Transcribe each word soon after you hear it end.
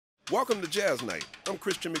Welcome to Jazz Night. I'm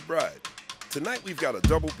Christian McBride. Tonight we've got a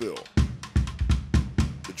double bill.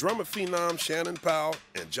 The drummer phenom Shannon Powell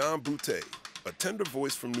and John Boutté, a tender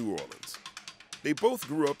voice from New Orleans. They both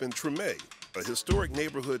grew up in Treme, a historic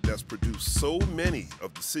neighborhood that's produced so many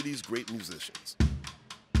of the city's great musicians.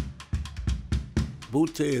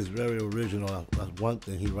 Boutté is very original. That's one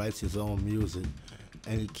thing. He writes his own music,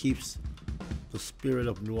 and he keeps the spirit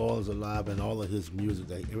of New Orleans alive in all of his music.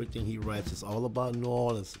 Everything he writes is all about New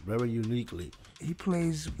Orleans, very uniquely. He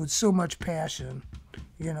plays with so much passion,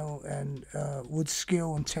 you know, and with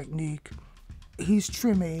skill and technique. He's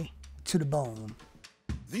Treme to the bone.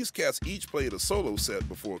 These cats each played a solo set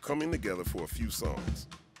before coming together for a few songs.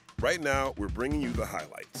 Right now, we're bringing you the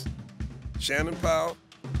highlights. Shannon Powell,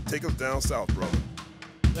 take us down south, brother.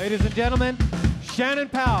 Ladies and gentlemen, Shannon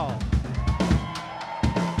Powell.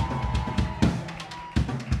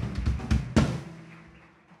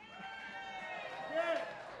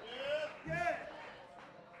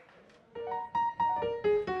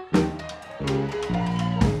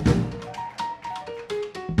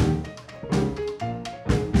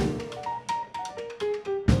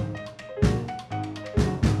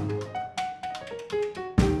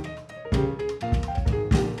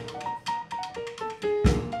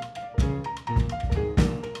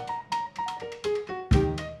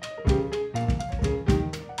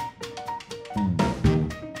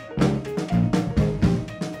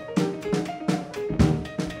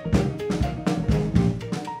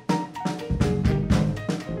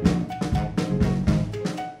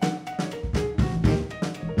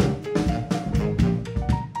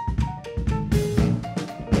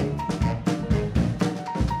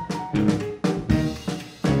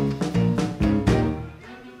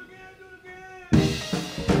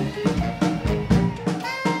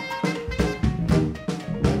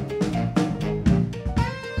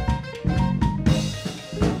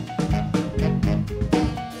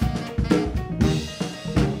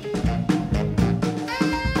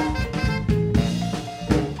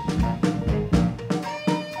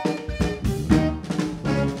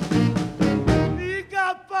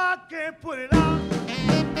 Put it on.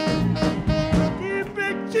 Keep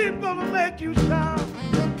it cheap, gonna make you shout.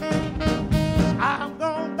 I'm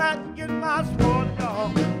going back to get my sport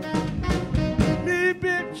dog. Me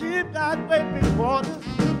big cheap, got way big quarters.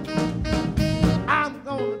 I'm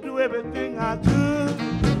gonna do everything I could.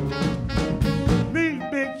 Me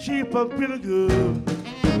big cheap, I'm pretty good.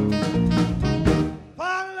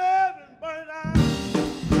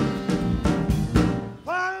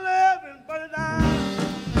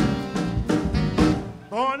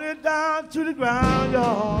 Burn it down to the ground,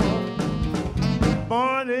 y'all.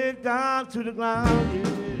 Burn it down to the ground, yeah.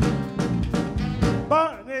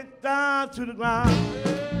 Burn it down to the ground,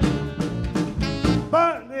 yeah.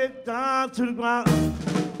 Burn it down to the ground.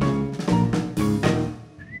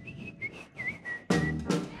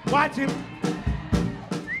 Watch him.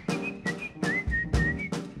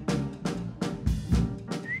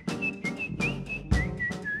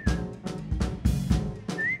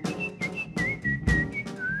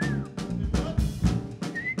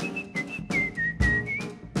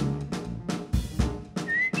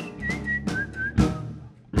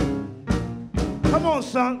 Come on,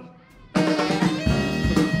 son.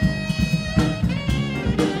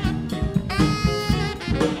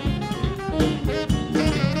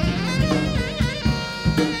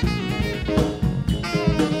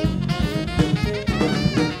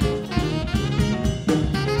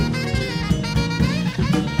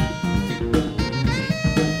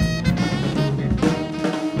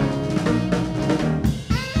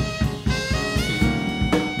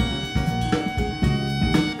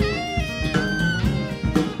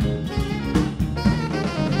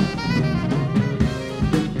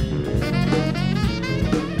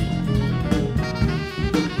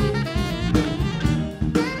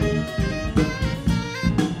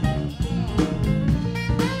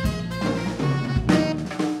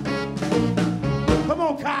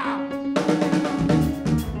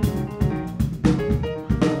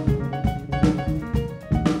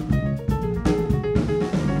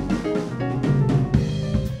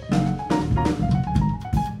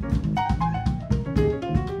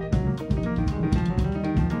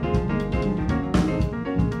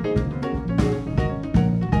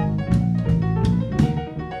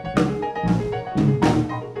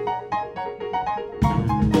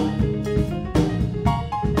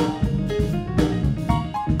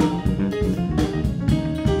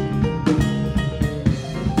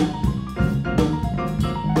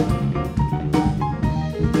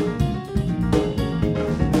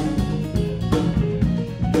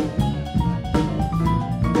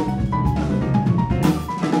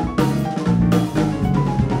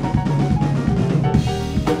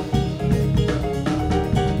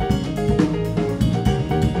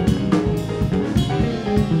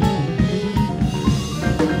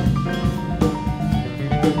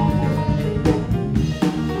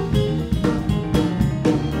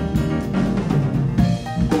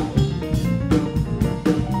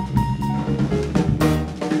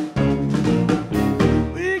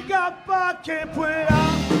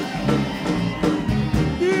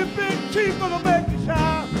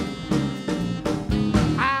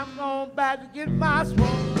 get my sword.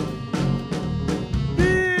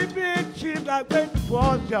 Big, big chief like baby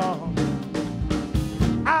for y'all.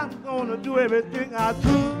 I'm gonna do everything I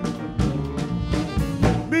could.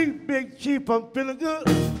 Big, big chief, I'm feeling good.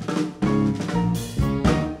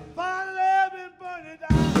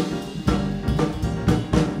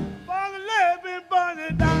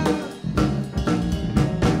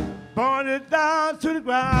 Burn it down to the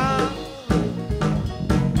ground.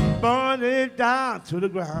 Burn it down to the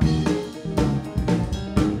ground.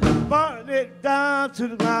 Burn it down to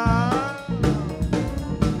the ground.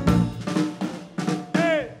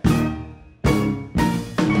 Hey.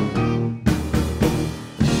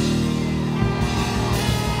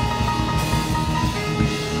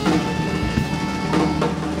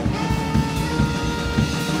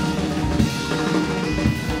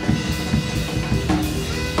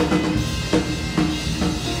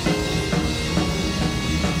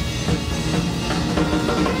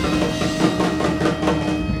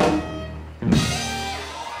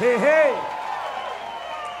 Hey, hey.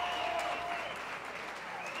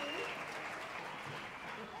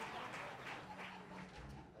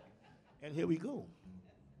 And here we go.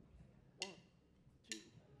 1, 2,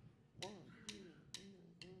 1,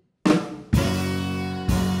 2.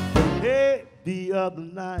 Hey, the other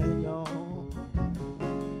night, y'all,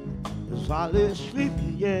 as I lay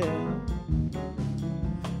sleeping, yeah.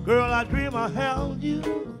 Girl, I dream I held you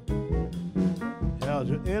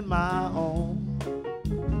in my arms.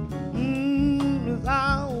 As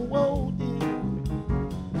I woke you,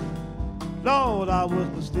 Lord, I was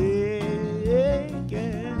mistaken.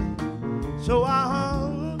 So I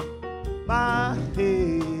hung my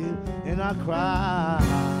head and I cried.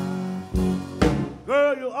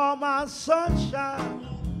 Girl, you are my sunshine,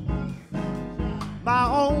 my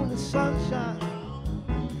only sunshine.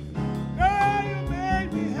 Girl, you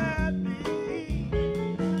make me happy.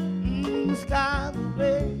 The sky's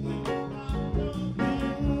gray.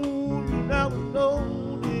 Never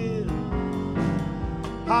know, dear,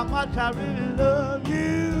 how much I really love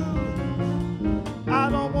you. I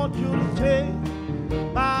don't want you to take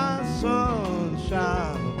my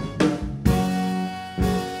sunshine.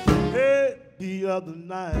 Hey, the other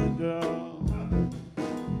night, girl,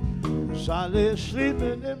 as I lay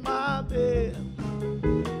sleeping in my bed,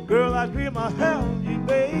 girl, I dream I held you,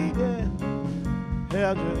 baby,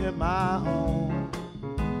 held you in my arms.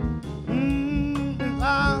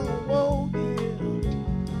 I woke you,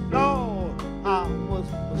 Lord, I was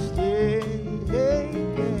mistaken.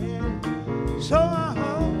 So I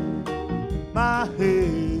hung my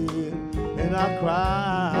head and I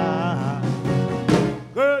cried.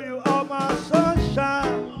 Girl, you are my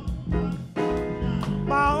sunshine,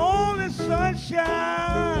 my only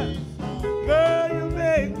sunshine. Girl, you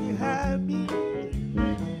make me happy.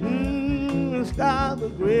 The skies are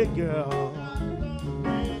gray, girl.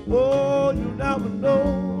 Oh, you never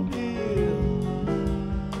know, dear,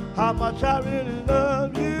 how much I really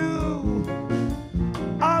love you.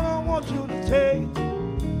 I don't want you to take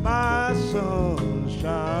my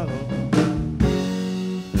sunshine.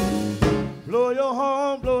 Blow your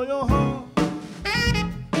horn, blow your horn.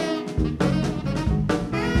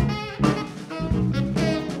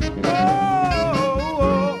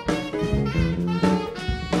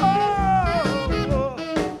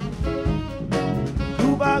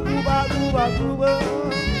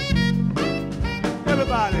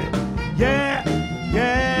 Everybody, yeah,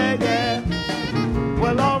 yeah, yeah.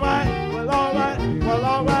 Well, all right, well, all right, well,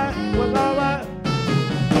 all right, well, all right.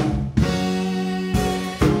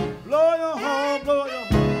 Blow your horn, blow your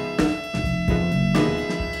horn.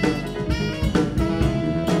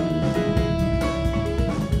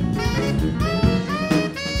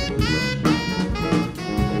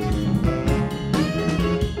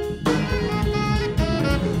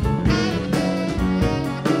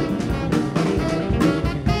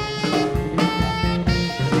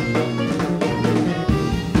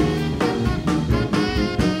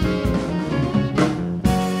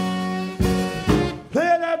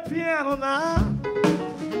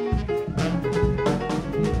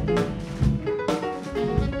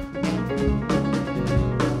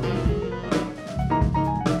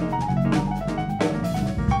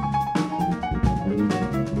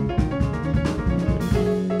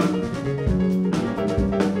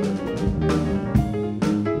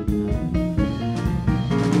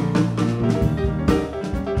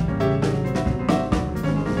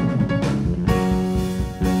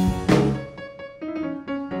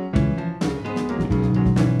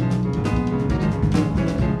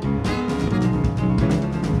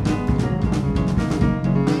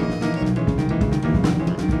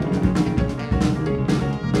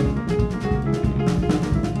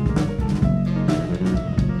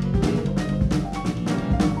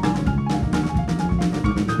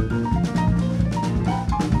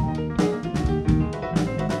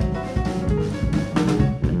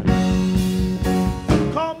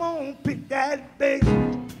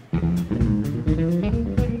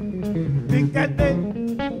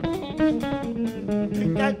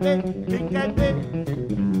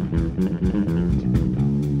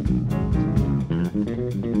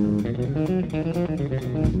 Pick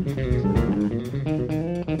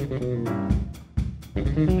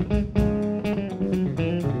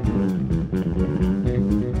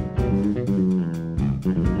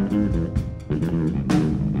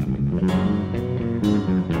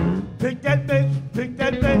that bass, pick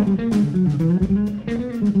that bass.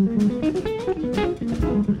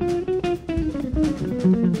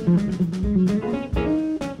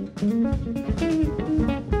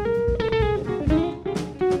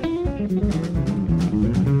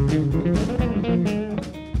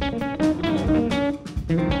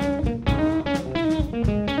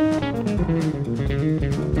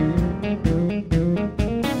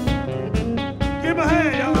 Give me a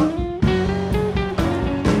hand, y'all.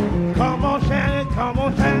 Come on, Shannon, come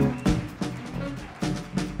on, Shannon.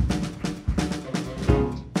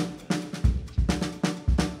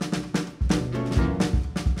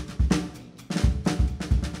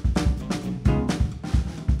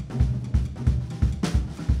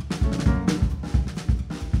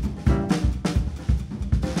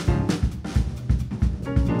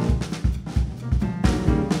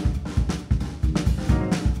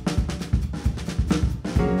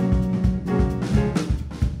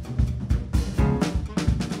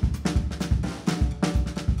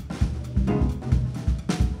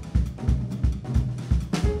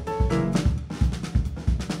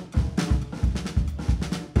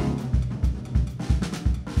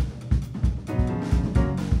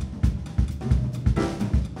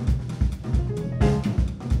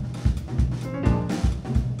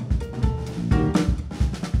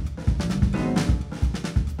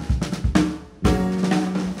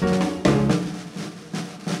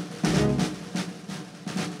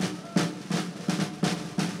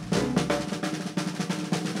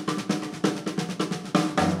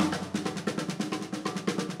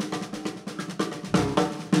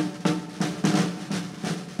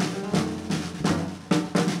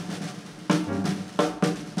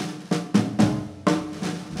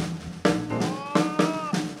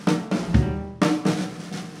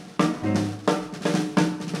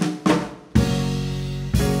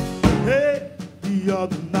 The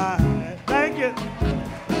other night, thank you.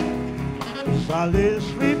 So I lay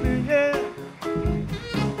sleeping, yeah.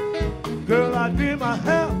 Girl, I dream I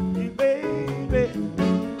have you, baby,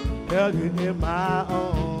 held you in my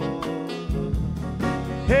arms.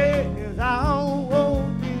 Hey, as I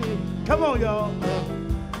hold you, come on, y'all.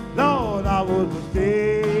 Lord, I was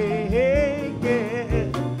mistaken,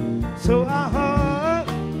 so I hung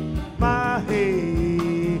my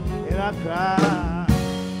head and I cried.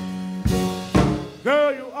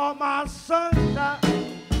 Girl, you are my sunshine,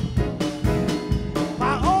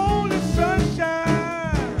 my only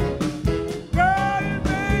sunshine. Girl, you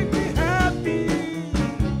make me happy.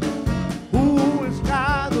 Ooh, and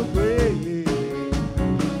skies are gray.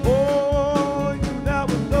 Oh, you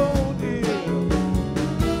never know, dear,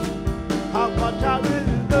 how much I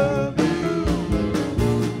really love you.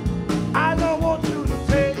 I don't want you to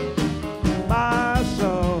take my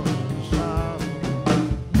sunshine.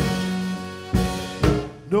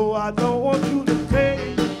 No, I don't want you to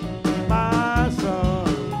take my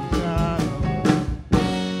sunshine.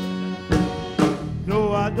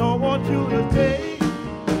 No, I don't want you to take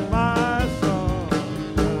my sunshine.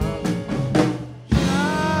 Shine.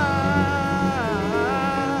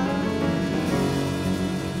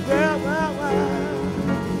 Well, well, well.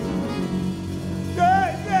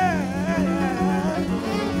 Yeah, yeah.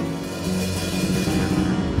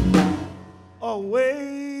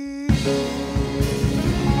 Away.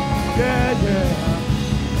 Yeah, yeah,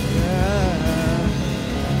 yeah.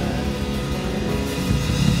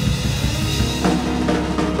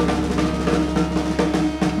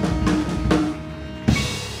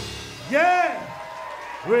 Yeah,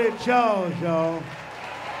 Ray Charles, y'all.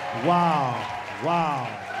 Wow, wow,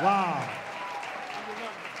 wow.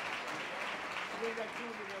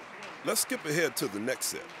 Let's skip ahead to the next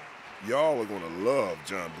set. Y'all are gonna love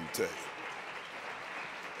John Boutté.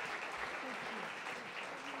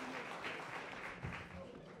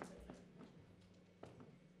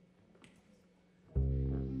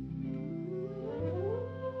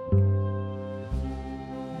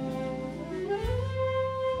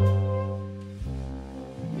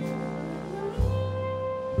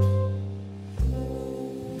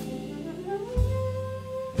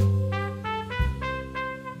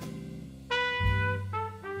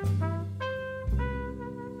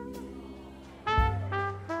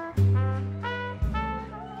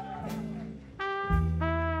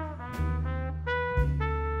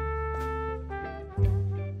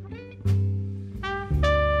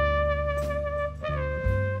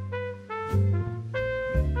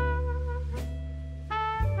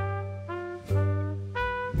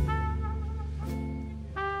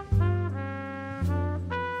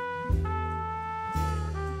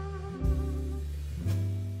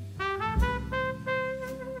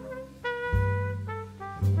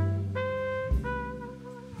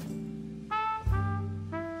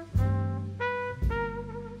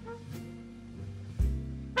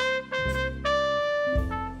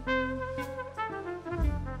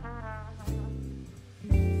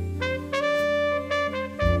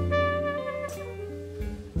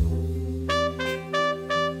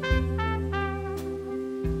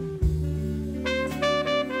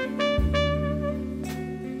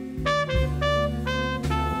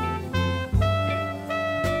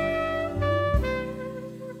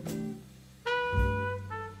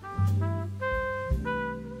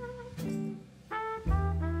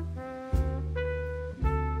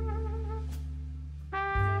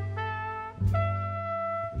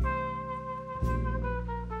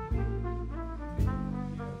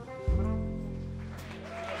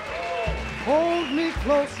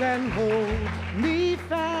 close and hold me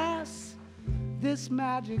fast. This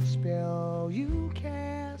magic spell you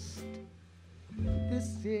cast.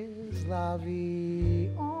 This is La Vie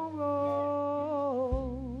en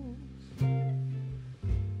Rose.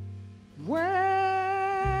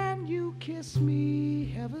 When you kiss me,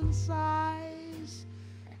 heaven sighs,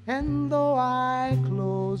 and though I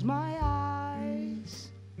close my eyes,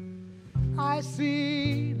 I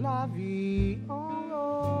see La Vie en Rose.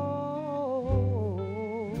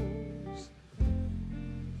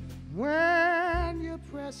 When you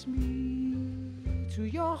press me to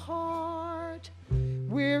your heart,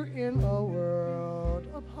 we're in a world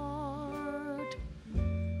apart,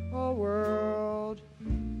 a world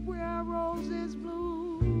where roses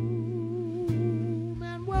bloom.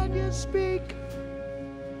 And when you speak,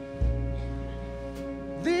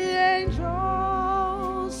 the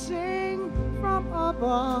angels sing from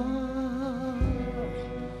above.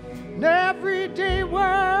 And everyday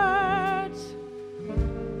words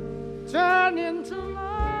turn into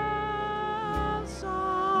love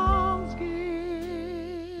songs.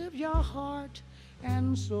 Give your heart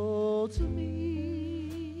and soul to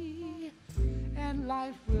me, and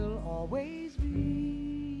life will always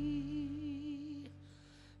be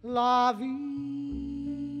La Vie.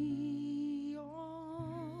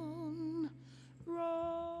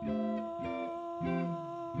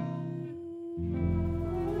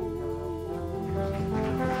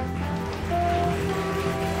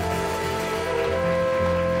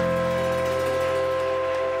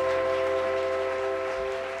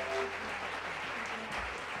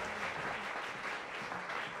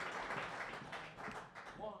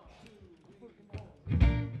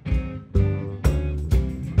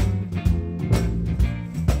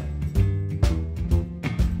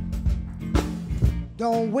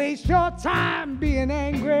 Don't waste your time being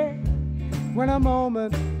angry when a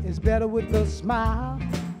moment is better with a smile.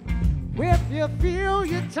 If you feel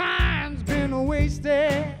your time's been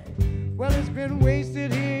wasted, well, it's been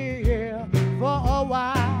wasted here for a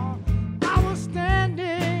while. I was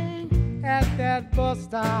standing at that bus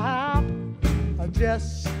stop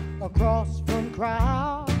just across from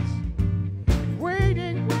crowds,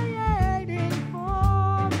 waiting for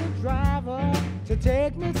the driver to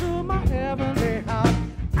take me to my heavenly house.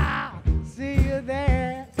 I'll see you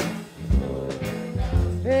there.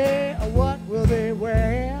 Hey, what will they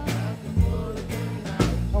wear?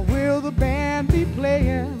 Or will the band be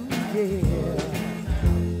playing? Yeah.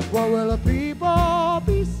 What will the people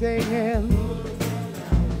be singing?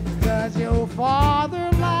 Does your father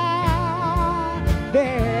lie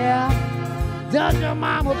there? Does your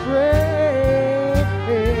mama pray?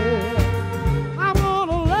 I'm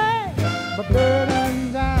gonna lay my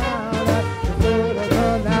burden down at the foot of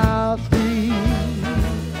the Nile Street.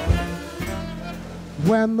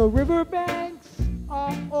 When the riverbanks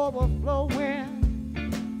are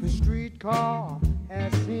overflowing, the streetcar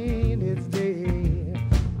has seen its day.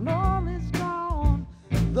 And all is gone,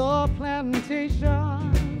 the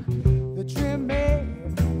plantation, the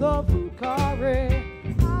Treme, the Fucare.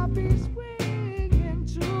 I'll be swinging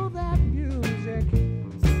to that music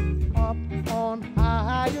up on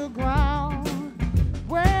higher ground,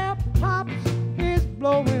 where Pops is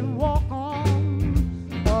blowing walk on,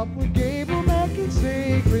 up with Gable making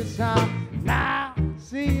sacred sound. Now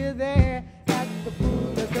see you there at the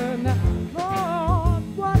foot of the Nile. Lord,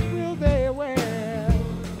 what will they wear?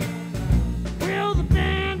 Will the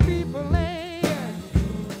band be playing?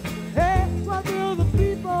 Hey, what will the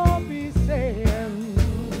people be saying?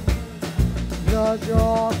 Does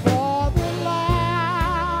your father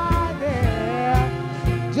lie there?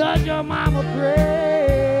 Does your mama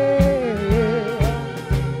pray?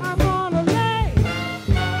 I'm gonna lay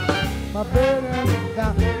my burden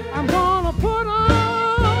down. I'm gonna put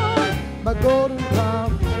on my golden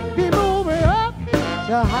crown, be moving up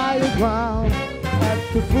to higher ground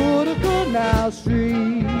at the foot of the Nile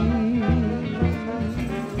Street.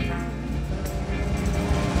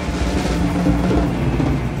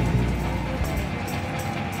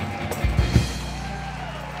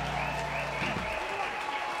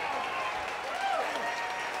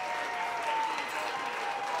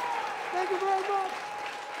 Thank you very much.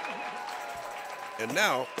 And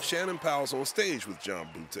now, Shannon Powell's on stage with John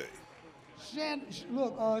Boutté.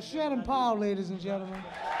 Shannon Powell, ladies and gentlemen.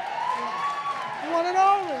 One and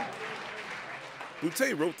only.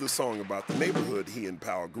 Boutté wrote this song about the neighborhood he and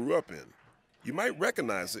Powell grew up in. You might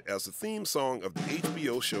recognize it as the theme song of the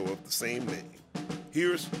HBO show of the same name.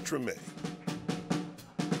 Here's Treme.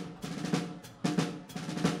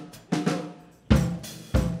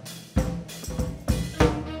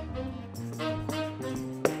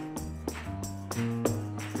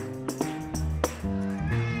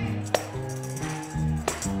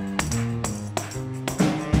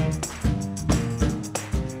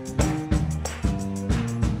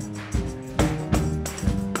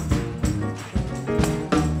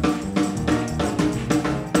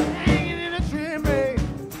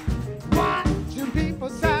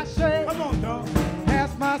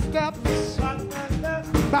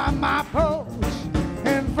 by my porch,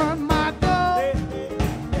 in front of my door.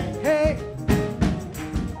 Hey,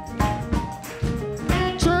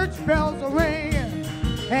 church bells are ringing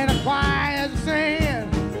and the choir's singing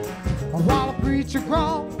while the preacher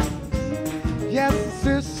groans. Yes,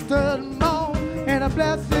 the sister moans and a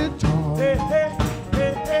blessed tone. Hey, hey,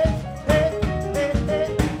 hey, hey.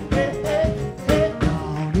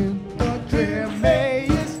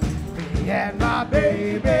 And my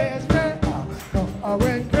baby's been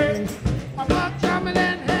going crazy. I'm not jumping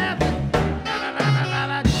in heaven.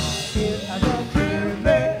 It's a Treme,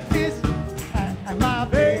 and my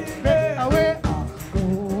baby, we're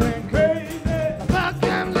going crazy. I'm not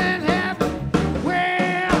jumping in heaven. We're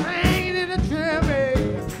hanging in a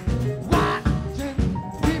Treme, watching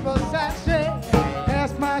people sashay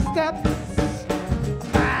past my steps,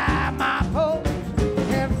 by my pole,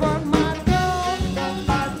 in front of my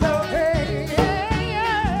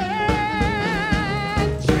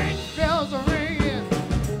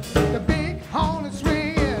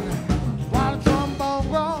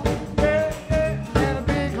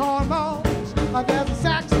there's a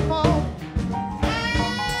saxophone.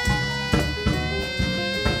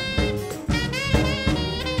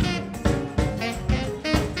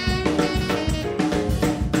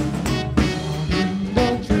 The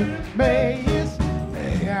Treme is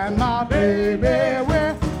me and my baby,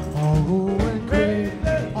 we're all going crazy.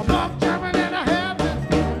 I'm not jumping in a heaven.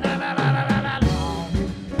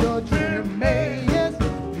 The Treme is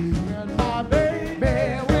me and my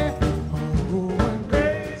baby, we're all going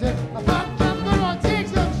crazy. I'm not watching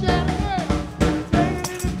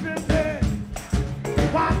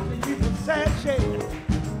people sashay.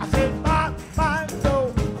 I said, my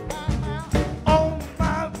soul on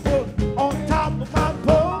my foot, on top of my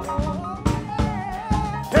pole.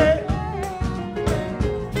 Hey,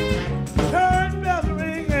 church bells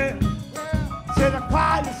ringing, said the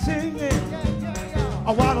choir singing.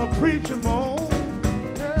 I want to preach a moan,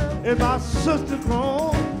 and my sister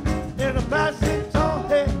groan, in a basket tone.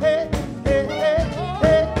 Hey, hey, hey, hey,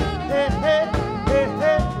 hey, hey, hey, hey,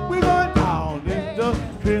 hey. We going down in the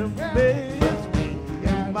Treme,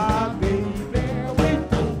 and my baby, we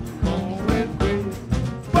going crazy.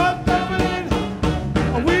 But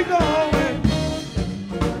we going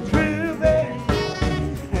Treme,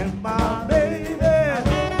 and my baby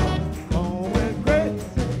going crazy.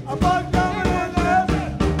 About coming in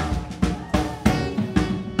heaven.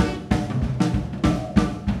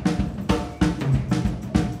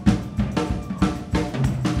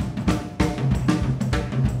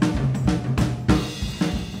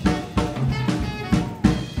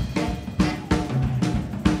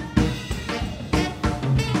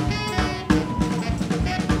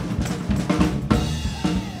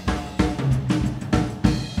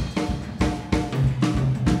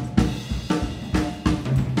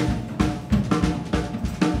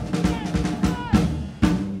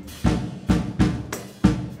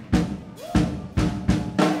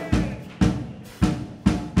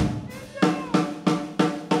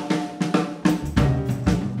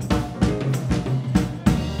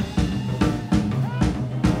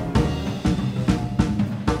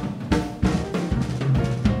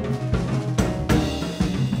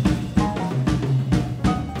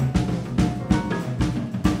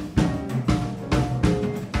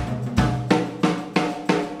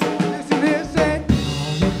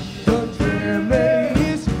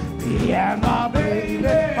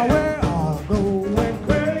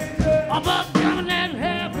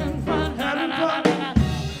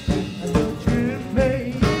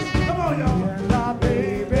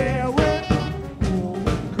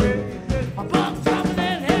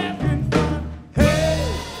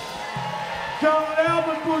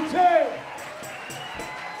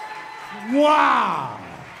 Wow!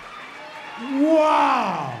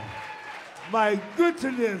 Wow! My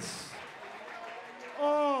goodness!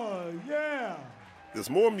 Oh, yeah! There's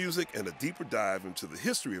more music and a deeper dive into the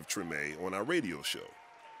history of Treme on our radio show.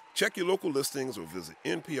 Check your local listings or visit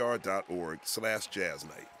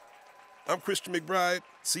npr.org/jazznight. I'm Christian McBride.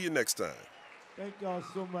 See you next time. Thank y'all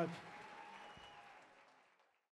so much.